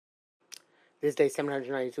This day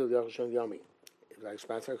 792 of the Yochel Yomi. If you'd like to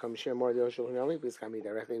sponsor, come share more of the Yochel Yomi, please come me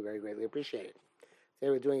directly. Very greatly appreciated.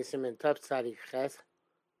 Today we're doing Simon Tov Tzadik Ches,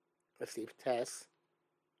 Steve Tes.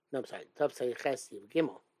 No, I'm sorry, Tov Tzadik Ches, Steve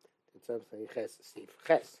Gimel. Tov Tzadik Ches, Steve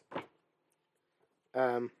Ches.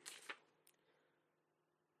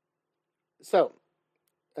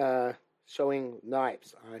 Showing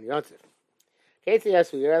knives on Yontif. Katie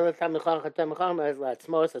Yesu, Yerel Tamachach Tamachach as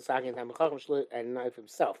Latzmos, a Sakin Tamachach, and knife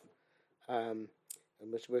himself.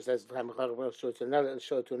 Which says Tamachach will show to another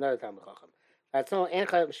Tamachach. Latzmo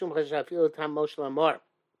Encha Shum Chashafil Tam Mosh Lamor.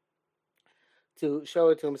 To show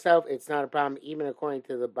it to himself, it's not a problem, even according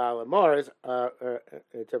to the Baal Amor's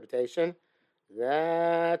interpretation.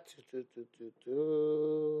 That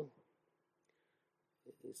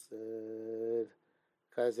he said,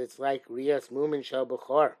 because it's like Rias Mumin Shel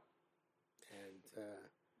Bechor, and it's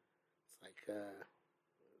like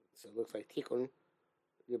so it looks like Tikkun.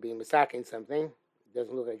 You're being misakin something. It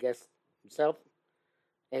doesn't look, I guess, himself.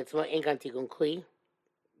 And it's not Inkan Tikkun Kli.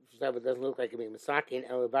 So it doesn't look like you're being misakin.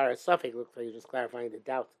 And Levara Suffolk looks like you're just clarifying the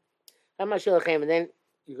doubt. And then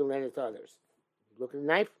you can lend it to others. You look at the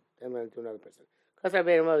knife, then lend it to another person. Because I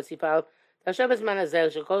made a mother, Sifal. Tashabas Manazel,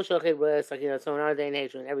 Shakol Shochet, Sakin, so in our day and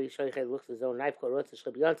age, when every Shochet looks at his own knife,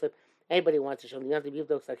 anybody wants to show him the Yontif,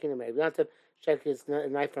 Yivdok Sakin, Erev Yontif, check his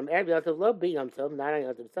knife from Erev Yontif, Lo Bi Yontif, not on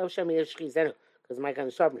Yontif, so Shem Yesh Chizenu, because Mike on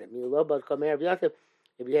the sharpen it. Lo Bod Kom Erev Yontif,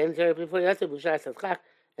 if you enter before Yontif, Bushai Satzchak,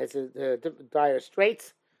 it's the dire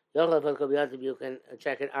straits, Yochel Bod Kom Yontif, you can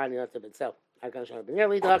check it on Yontif itself. I can show it.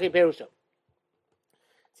 Nearly Daki Perusha.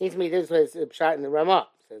 Seems to me this was a shot in the Ramah,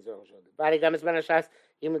 says Rosh Hashanah. Body Gamas Banashas,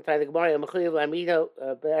 even by the Gemara, Machuyev Lamido,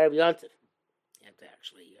 Erev Yontif. You have to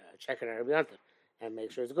actually check it on Erev Yontif and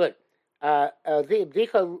make sure it's good. The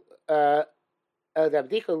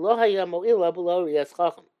Bdika Lo Haya Mo'ila below Riyas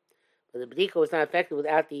Chacham. But the Bdika was not effective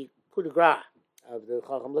without the coup de grace of the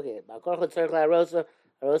Chacham looking at it. Ba'korchot Tzarech LaRosa,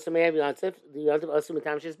 Arosa Me'erev Yontif, the Yontif Osu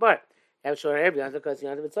Mitam Shizbar. You have to show Erev Yontif because the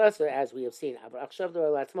Yontif Tzarech, as we have seen.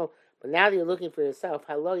 But now that you're looking for yourself,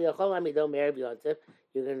 Halo Yachol Amido Me'erev Yontif,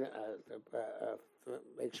 you can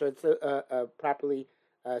make sure it's properly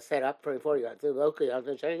set up for Yontif. Locally,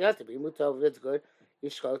 Yontif, Yimutov, it's good.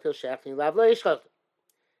 Yishchol till Shech, and Lav Lo Yishchol.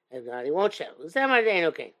 If not, he won't Shech. The same idea ain't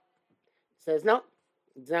okay. Says, no,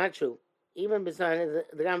 it's not true. Even beside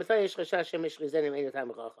the Gamatay Yish Chashash Shem Yish Chizenim Ein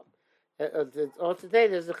Yotam Chacham. Also today,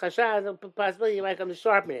 there's a Chashash, the possibility he might come to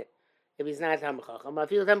sharpen it if he's not Tam Chacham. But if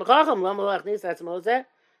he's Tam Chacham, Lo Malach Nis, that's Moseh.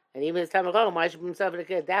 And even if it's Tam Chacham, why should himself in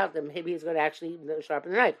doubt that maybe he's going to actually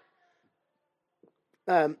sharpen the knife?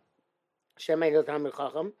 Shem Ein Yotam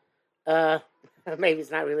Chacham. Maybe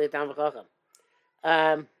it's not really a Tam Chacham.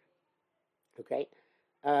 Okay.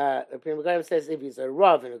 The Prima Goyim says if he's a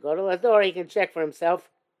Rav and a Gadol Ador, he can check for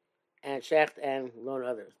himself and shecht and loan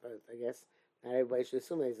others. But I guess not everybody should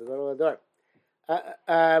assume that he's a Gadol Ador.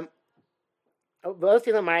 Both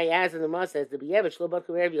of my as in the Moshe says the B'yevet Shlobot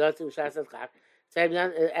Kurev Yotzi V'Shas Adchak. So they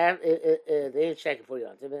didn't check it for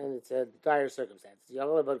Yontif, and it's a dire circumstance. You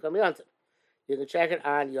can check it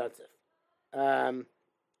on Yontif.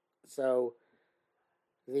 So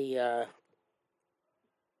the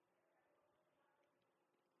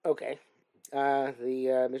okay.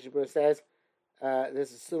 The Mishnah Berurah says this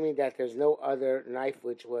is assuming that there's no other knife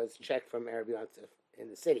which was checked from Erev Yontif in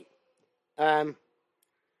the city.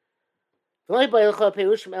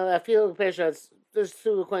 There's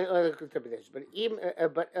two other interpretations, but even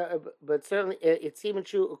but certainly it's even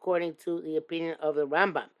true according to the opinion of the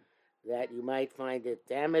Rambam that you might find it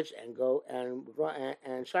damaged and go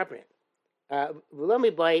and sharpen it. Now,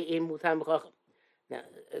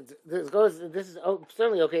 this is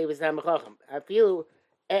certainly okay if it's Tam Chacham. I feel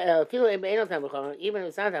even if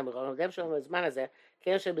it's not Tam Chacham,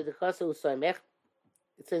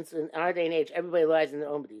 since in our day and age everybody lies in their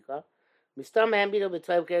own B'dika, we assume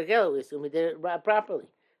he did it properly.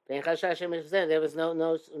 There was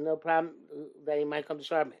no problem that he might come to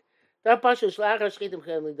sharpen it. It's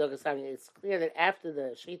clear that after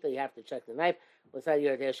the Shechita you have to check the knife. What's that?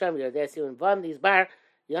 You're there, Shem, you're there, Sivan Vam, these bar.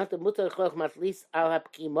 You have to mutar choch matlis al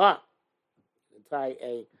hapkima. Tie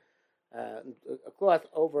a cloth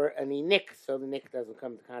over any nick so the nick doesn't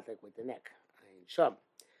come into contact with the neck. Shom.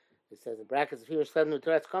 It says in brackets, if he was suddenly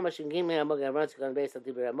Torah's Chumash and Gimel Hamog runs on base of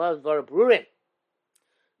Tibur Ramah, Vora Brurin.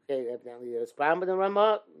 Okay, evidently there's a problem with the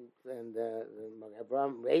Ramah, and the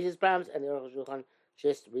Abraham raises problems, and the Aruch Shulchan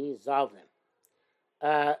just resolve them.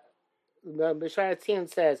 The Bishar Tzin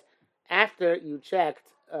says, after you checked,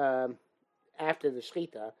 after the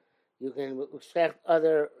Shechita, you can check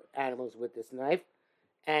other animals with this knife,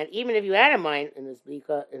 and even if you had a mind in this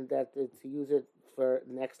Bika, in that to use it for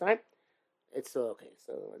next time, it's still okay.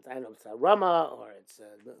 So I don't know if it's a Rama or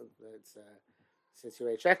since you're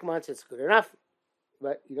already checked once, it's good enough.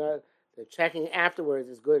 But the checking afterwards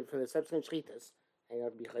is good for the subsequent shchitas, and you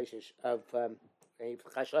have to be chayshish of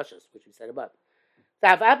chashoshes, which we said above.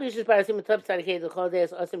 So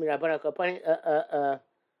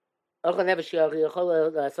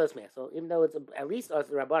even though it's at least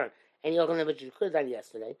also rabbanon, and yochel nefesh you could have done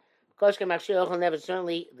yesterday.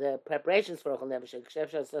 Certainly the preparations for Ochel Nefesh,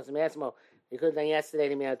 you could have done yesterday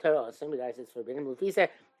to Minat Torah. Some guys it's forbidden. Lufisa,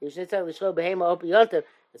 you should tell the Shlo Behema Op Yontif.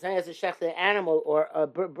 It's not as a shech the animal or a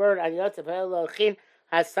bird on Yontif. Helochin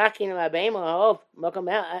Hasakin Behema Haov Makam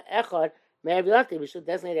Echad Me'er Yontif. We should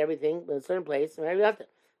designate everything in a certain place. Me'er Yontif.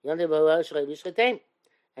 Yontif Behel Shlei B'Shchetem.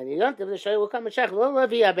 And the Yontif the Shlei will come and shech Lo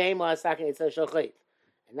Levi Behema Hasakin It's a Shochet,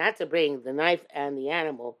 and not to bring the knife and the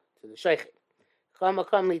animal to the shochet.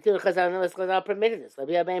 Chazal permitted this. To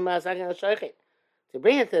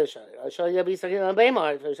bring it to the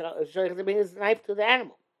shochet, to bring his knife to the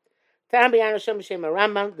animal. The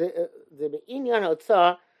Inyan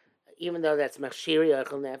Hotzah, even though that's Machshiri or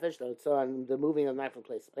Ochel Nefesh, the Hotzah, the moving of knife from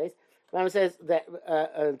place to place, Rambam says that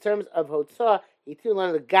in terms of Hotzah, he threw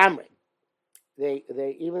on the Gamri. They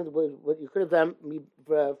even what you could have done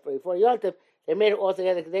before Yontif, they made it all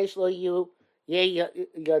together. Kadesh lo you.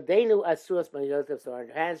 Yadenu asuras by Yontif, so our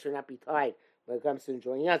hands should not be tied when it comes to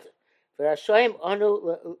enjoying Yontif. For Hashoim anu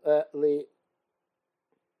li.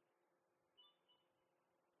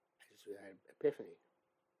 I just had epiphany.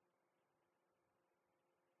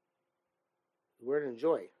 The word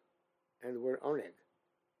enjoy and the word oneg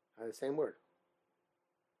are the same word.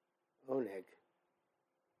 Oneg.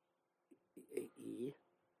 E-N-J.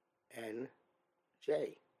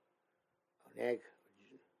 Oneg.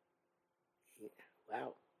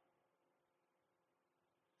 Wow.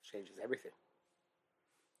 Changes everything.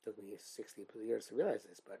 Took me 60 years to realize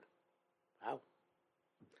this, but wow.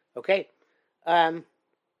 Okay.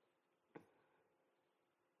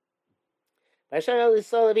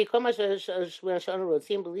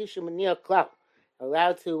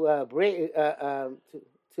 Allowed to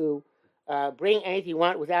bring anything you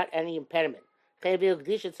want without any impediment.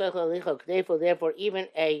 Therefore, even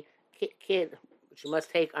a kid, which you must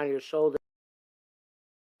take on your shoulder.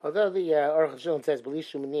 Although the Aruch HaShulchan says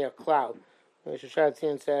B'lishu M'nir cloud, Shashar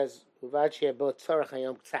Tzin says Uvachia Bo Tzorach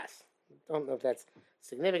Hayom Ktsas. Don't know if that's a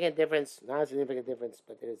significant difference, not a significant difference,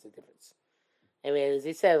 but there is a difference. Anyway, as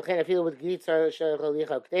he said, I feel with Grit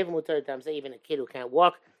even a kid who can't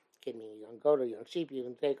walk, kid meaning a young goat or young sheep, you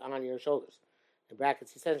can take on your shoulders. In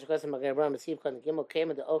brackets, he says,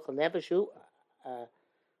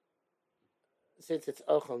 since it's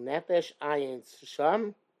Ochel Nefesh, Ayin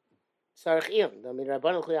Sham, Sarachim. The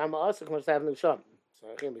Midrabanan Chiyama also comes to have Nusham.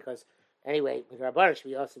 Sarachim, because anyway, Midrabanan should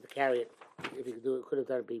be also to carry it. If you could do it, could have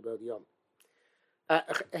done it B'Bod Yom.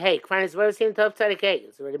 Hey, Kvanis Verse in Tov Tzadik Hey.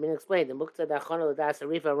 It's already been explained. The Muktzah Dachon L'Das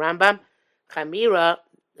Arifa Rambam Chamira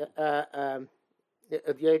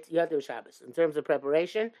Yotiv Shabbos. In terms of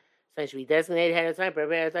preparation, so it should be designated ahead of time.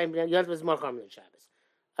 Prepare ahead of time. Yotiv is more common than Shabbos.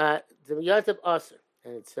 The Yotiv Aser,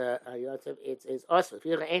 and it's Yotiv. It's Aser. If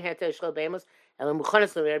you ain't had to Shlo Beimos, and the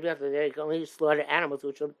Muchanis of Rabbi Yotiv, they can only slaughter animals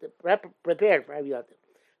which are prepared for Rabbi Yotiv.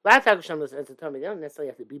 Last Hagasham says to tell me they don't necessarily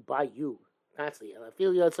have to be by you constantly. I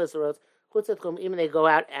feel Yotzos. Even they go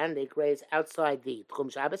out and they graze outside the Tchum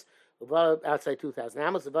Shabbos, outside 2,000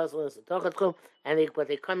 animals, and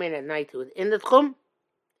they come in at night to within the Tchum.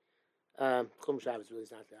 Tchum Shabbos really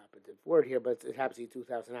is not the operative word here, but it happens to be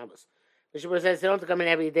 2,000 animals. The Shabbat says they don't have to come in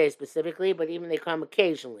every day specifically, but even they come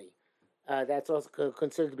occasionally. That's also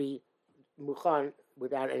considered to be Mukhan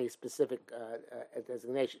without any specific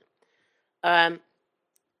designation.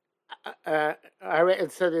 So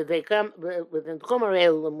that they come within Tchum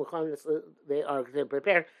they're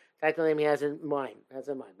prepared. He has in mind. But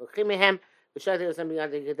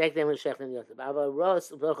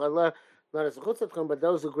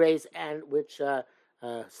those who graze and which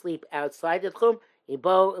sleep outside the Tchum, if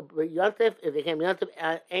they came Yontif,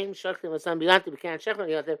 aim shachtim or some Yontif, we can't shachtim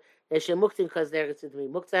Yontif. They should muktim because they're considered to be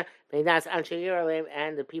muktzah.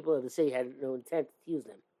 And the people of the city had no intent to use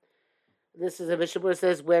them. This is a Mishabur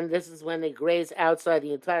says when they graze outside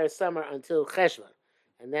the entire summer until Cheshvan,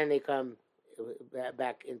 and then they come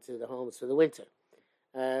back into the homes for the winter.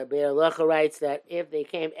 Be'er Locha writes that if they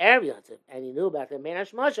came Erev Yontif and you knew about them,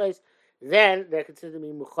 Menash Moshes, then they're considered to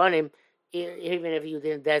be Muchanim, even if you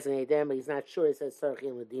didn't designate them, but he's not sure. He says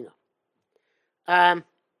Sarachim Medina.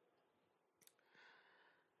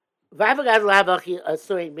 Vavagad Lavachi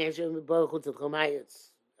sorry, mentioned Chutz Tchum.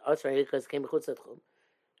 Sorry, because it came Chutz Tchum.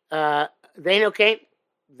 They know came.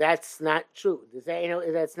 That's not true.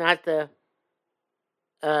 That's not the.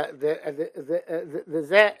 the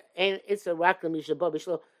zeh ain't it's a rock misha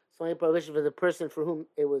bishlo. It's only prohibition for the person for whom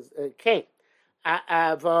it was came.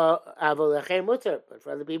 Avolachem mutter, but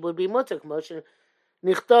for other people it would be mutter. Motion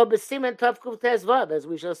nichto b'simen tov kuf tezvav, as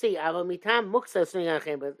we shall see. Avol mitam muksa swing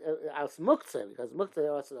achem, but as muksa, because muksa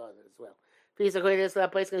also as well. Please according to this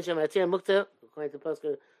place can shem atir mukta, according to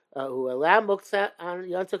Posker, who allow muksa on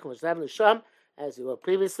yontuk mushav l'sham, as we were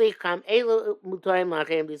previously. Kam elu mutarim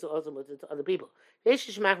lachem, these are also mutter to other people.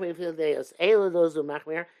 Yeshish machmir fil deos elu, those who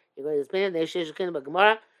machmir. You're going to spin it. Yeshish kin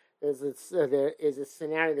b'gemara. There is a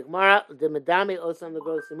scenario in the Gemara, the Medami Osam the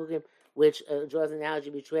Gross Simukim, which draws an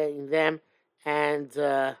analogy between them and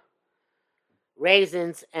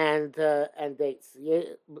raisins and dates. Which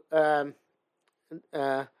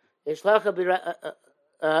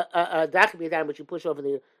you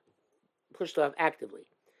pushed off actively.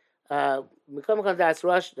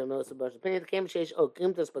 Rush, the most opinion came since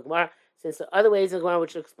the other ways in the Gemara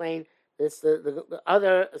which explain this, the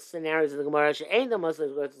other scenarios of the Gemara ain't the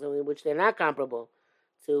Muslims in which they're not comparable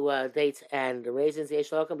to dates and the raisins.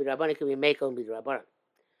 Yesh Lokum b'Rabbanan can be Mekom b'Rabbanan.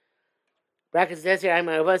 Brackets says here, I'm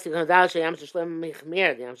a Ravasi Kondal Sheyam Shlem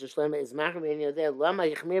Michmir. The Yam Shlem is Machmir in Yodeh Lama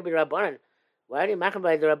Yichmir b'Rabbanan. Why do you Machmir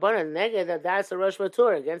by the Rabbanan? Neged that's the Rosh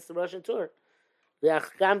Vatur against the Rosh Vatur. The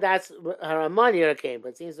Achkam that's Haramon here came, but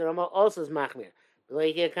it seems the Ramah also is Machmir. Below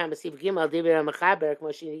you get Kam B'Siv Gimel Divir HaMachaber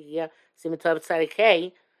K'Moshin Yigia Simitov Tzadik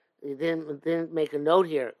Hey. He didn't make a note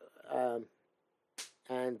here,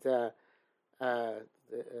 and to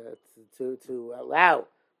allow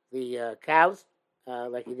the cows,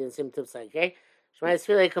 like he didn't seem to say. Okay, Shema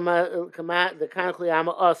Yisrael kama the Kanachli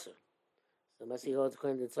Ama also. So must he holds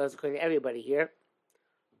according to everybody here,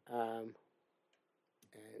 and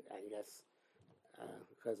I guess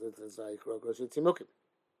because it's like Rosh Tzimukim.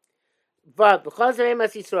 But because of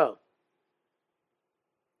Emas Yisrael.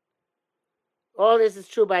 All this is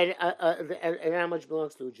true by an animal which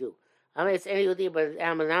belongs to a Jew. I mean, it's any Yehudi, but an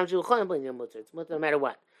animal non-Jew, it's mutter no matter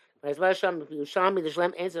what.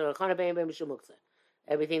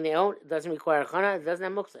 Everything they own doesn't require chana, it doesn't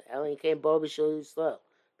have muksa. Elin came bo b'shul Yisrael,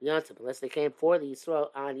 b'yontif, unless they came for the Yisrael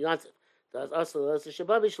on yontif. Does also those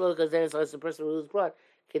shabbat b'shul, because then it's also the person who was brought.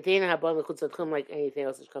 Contain habam l'chutz tchum like anything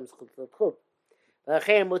else which comes chutz tchum. But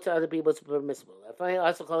mutter other people is permissible. If I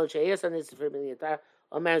also call it sheyes on this for the entire.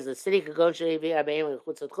 Omer the city could go he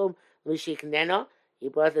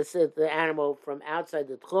brought the animal from outside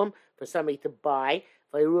the tchum for somebody to buy.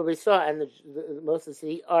 And most of the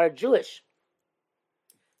city are Jewish,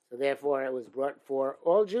 so therefore it was brought for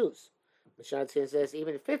all Jews. Mishnah says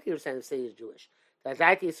even 50% of the city is Jewish.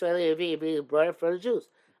 That Israeli brought it for the Jews.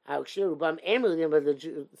 But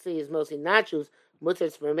the city is mostly not Jews. Mutter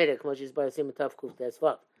is permitted.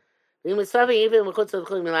 Even with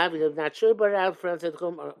not sure about it out front of the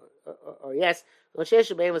chum or yes. Such as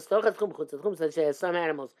some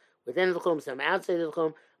animals within the chum, some outside the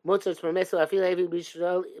chum. Mutter is permissible. I feel like we should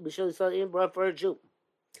even brought for a Jew.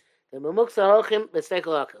 The muksa hochim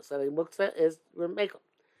b'stekel akel. So the muksa is remekel.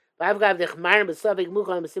 I've got the chmarim b'savik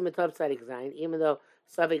muchan b'simatov tzadik zayin. Even though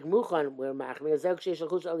savik muchan were machmir,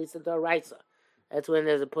 that's when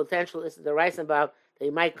there's a potential the rice about they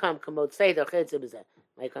might come say the chetzibizeh.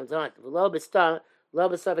 Might comes on. The low bestar, low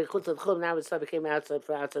besavik chutz tchum. Now besavik came outside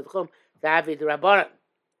for outside tchum. David the rabbanon.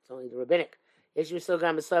 It's only the rabbinic. If you still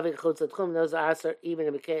got besavik chutz tchum, those are also even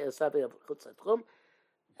in the case of savik of chutz tchum.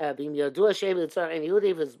 Being yodua shevi l'tzar and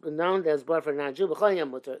Yehudi, if it's known that it's brought for a non-Jew, b'chol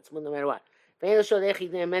yom mutar. It's no matter what.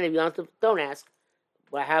 Don't ask.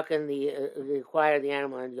 Well, how can they acquire the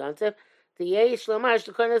animal on yontif? The yesh lamash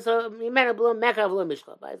the konas mimena b'lo mekav lo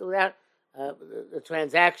mishkal. Without the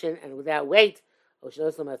transaction and without weight. Or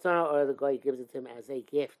the guy gives it to him as a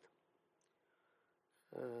gift.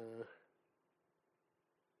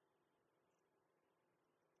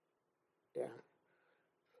 Yeah.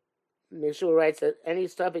 Mishnah writes that any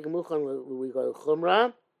topic muchan we go to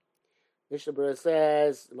chumrah. Mishnah Berurah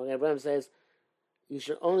says, Magen Avraham says, you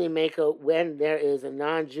should only make it when there is a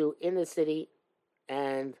non-Jew in the city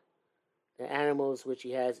and the animals which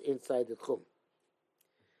he has inside the chum.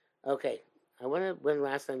 Okay, I wonder when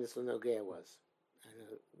last time this Nogea was.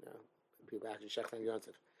 People actually shach on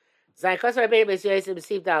Yontif.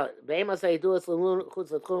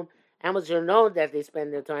 Animals are known that they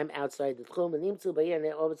spend their time outside the tchum, and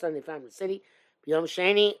then all of a sudden they found the city. B'yom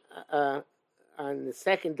Sheni, on the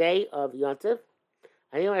second day of Yontif.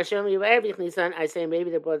 I say maybe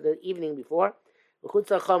they brought the evening before.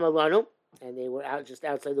 And they were out just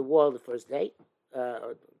outside the wall the first day,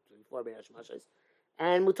 or before Ben Hashemashas.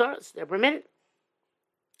 And mutaros, they're permitted.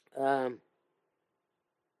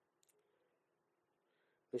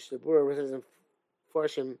 Mishnah Berurah says in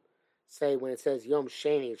Forshim say when it says Yom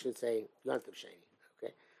Sheni, it should say Yontav Sheni,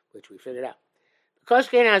 okay, which we figured out.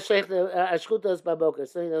 Koshkein Ashkutos Baboker,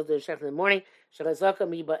 so those are Shech in the morning. Shechazaka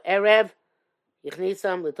Miba Erev,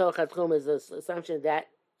 Yichnisam L'Toch HaTchum is the assumption that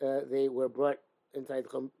they were brought inside the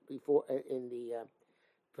Chum before,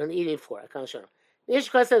 from the evening before. I can't show them. The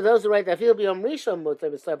Ishka says those who write that feel beyond Rishon Mutter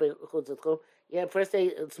B'Sabik Chutz Tchum. Yeah, first day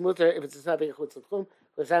it's Mutter if it's a Sabik Chutz Tchum.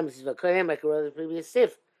 For some, it's Vakoyim, like a rather previous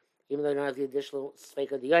Sif, even though they don't have the additional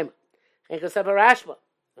Sveik of the Yom. And Kosava Rashba.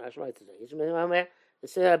 Rashba writes today. The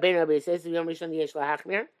Sir Ben Rabbi says the Yom Rishon Yesh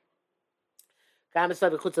LaHachmir. Kam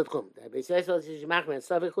Sabik Chutz Tchum. The Rabbi says well, it's Machmir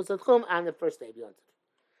Sabik Chutz Tchum on the first day beyond it.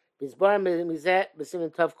 Bizbar Mizet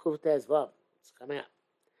B'Simin Tov Kuv Tez Vav. It's coming up.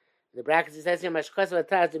 In the brackets it says here Mashkas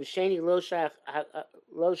Vataz B'Sheni Lo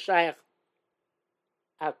Shayach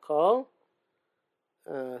Hakol.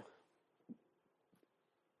 Lo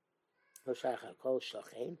Shayach Hakol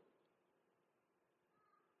Shachain.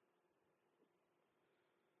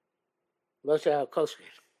 Lo Shayach Hakol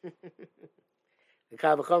Shachain. The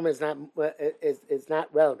Kavachom is not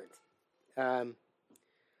relevant. I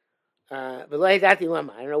don't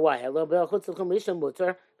know why. Hello, Bill Chutz L'Chum Rishon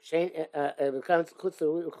Mutter. It becomes Chutz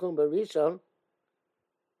L'Chum B'Rishon.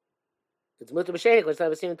 It's Mutter B'Sheni because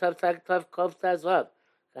I've seen Tov Kov Taz Vav.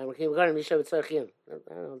 I'm looking at Misha B'Tzarchim.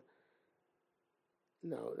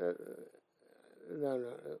 No.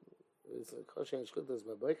 It's Kosher Shkutas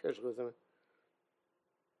B'Boiker Shkutas.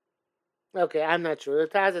 Okay, I'm not sure.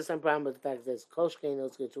 The Taz has some problem with the fact that it's Koshkein,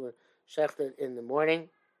 those get to shechted in the morning.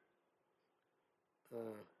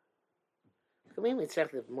 Maybe it's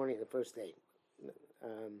shechted in the morning the first day.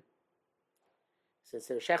 Since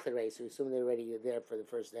they're shechted already, so we assume they're already there for the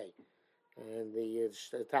first day. And the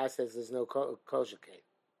Taz says there's no Koshkein.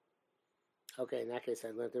 Okay, in that case,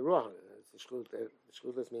 I learned it wrong. The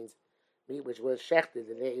Shkutas means meat which was shechted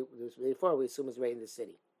the day before, we assume it's right in the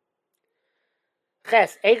city.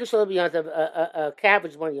 Ches, Eikushal B'Yontav, a calf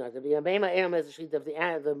which is born Yontav. B'Yambema Elam as a Shechita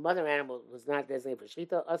of the mother animal was not designated for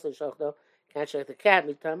Shechita. Also, Shochto can't shech the calf.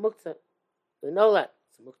 Mitam Muktzah. We know that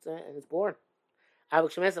it's Muktzah and it's born.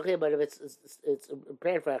 Avuk Shemes Achila, but if it's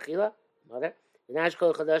prepared for Achila, mother. V'Nash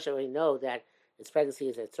Kol Chadash, we know that its pregnancy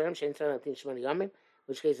is a term. Shein Tzara Natin Shemani Yomim, in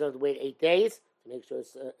which case you have to wait 8 days to make sure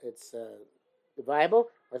it's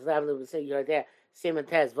viable. What's the happening? We say you're there. Simon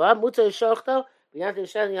Tez Vav Muktzah Shochto. Because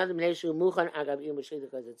it's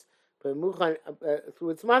muchan through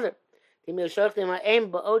its mother. And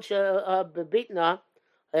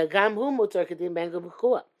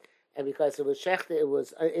because it was shechted, it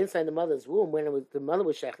was inside the mother's womb when the mother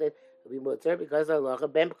was shechted, it would be mutter because of Allah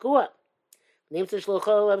ben pekua. So it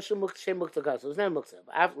was never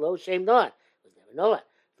muktzah. Lo shem noah. It was never noah.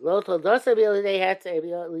 Lo toldosa b'yalidei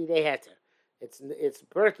heter. Its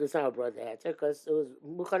birth was not a brother heter because it was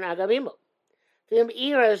muchan agavimo. And to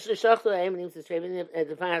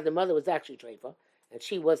find out the mother was actually treifa, and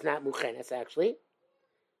she was not muchenes actually.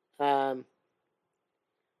 Wouldn't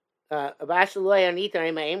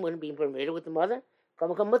be permitted with the mother.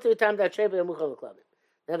 Never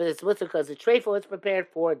it's mutter because the treifa was prepared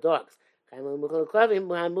for dogs. And which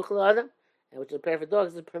is prepared for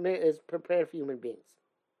dogs is prepared for human beings.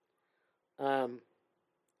 The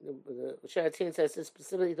Sharatzin says this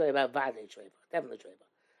specifically talking about vade treifa, definitely treifa.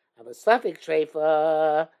 Of a suffix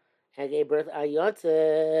treifa and gave birth a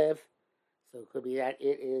Yontif. So it could be that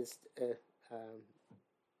it is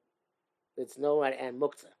it's Noah and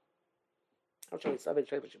Muktzah. I'm sure the suffix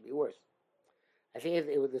treifa should be worse. I think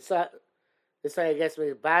it was this one I guess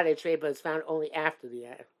with Bade treifa is found only after the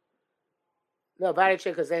no Bade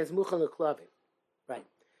treifa because then it's Muchan L'Klavim. Right.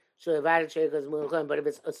 So the Bade treifa is Muchan, but if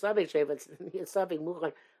it's a suffix treifa, it's a suffix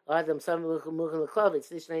Muchan or Adam some Muchan L'Klavim, it's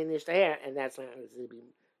Nishnei Nishtahir, and that's not going to be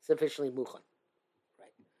sufficiently muchan,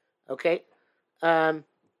 right? Okay.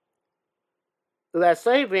 Last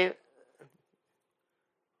Sabrin.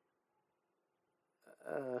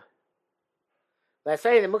 Last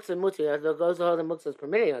Sabrin, the muktzah muti goes to hold the muktzah is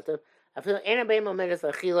permitted. I feel anabay momentus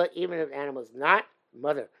achila, even if the animal is not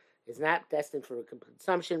mother is not destined for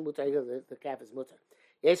consumption. Mutar, the calf is mutar.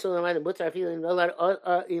 Yesu the mutar. I feel no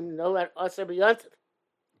let aser b'yontiv.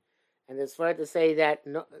 And it's fair to say that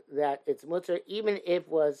that it's mutter even if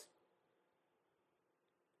was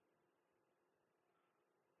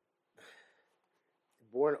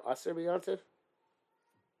born aser b'yontiv. It's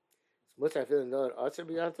mutter I feel no aser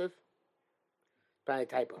b'yontiv. Probably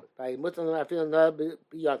typo. By mutter I feel no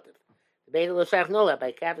b'yontiv. The beta lo shach nola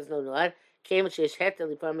by calf is no nolad. Came which is het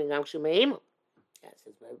li paming amshu meimu. Yes,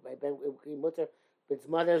 it's by mutter its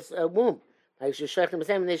mother's womb. Like she shechted the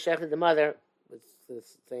same, and they shechted the mother. It's the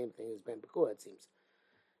same thing as Ben Pekua, it seems.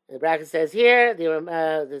 The bracket says here,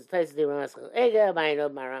 there's places the Ramas Ega,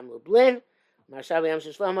 Mayno Maram Lublin, Marshavi Yam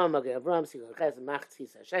Shlomo, Magid Avram, Sigal Ches,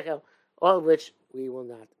 Machtzis Shekel, all of which we will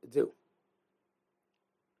not do.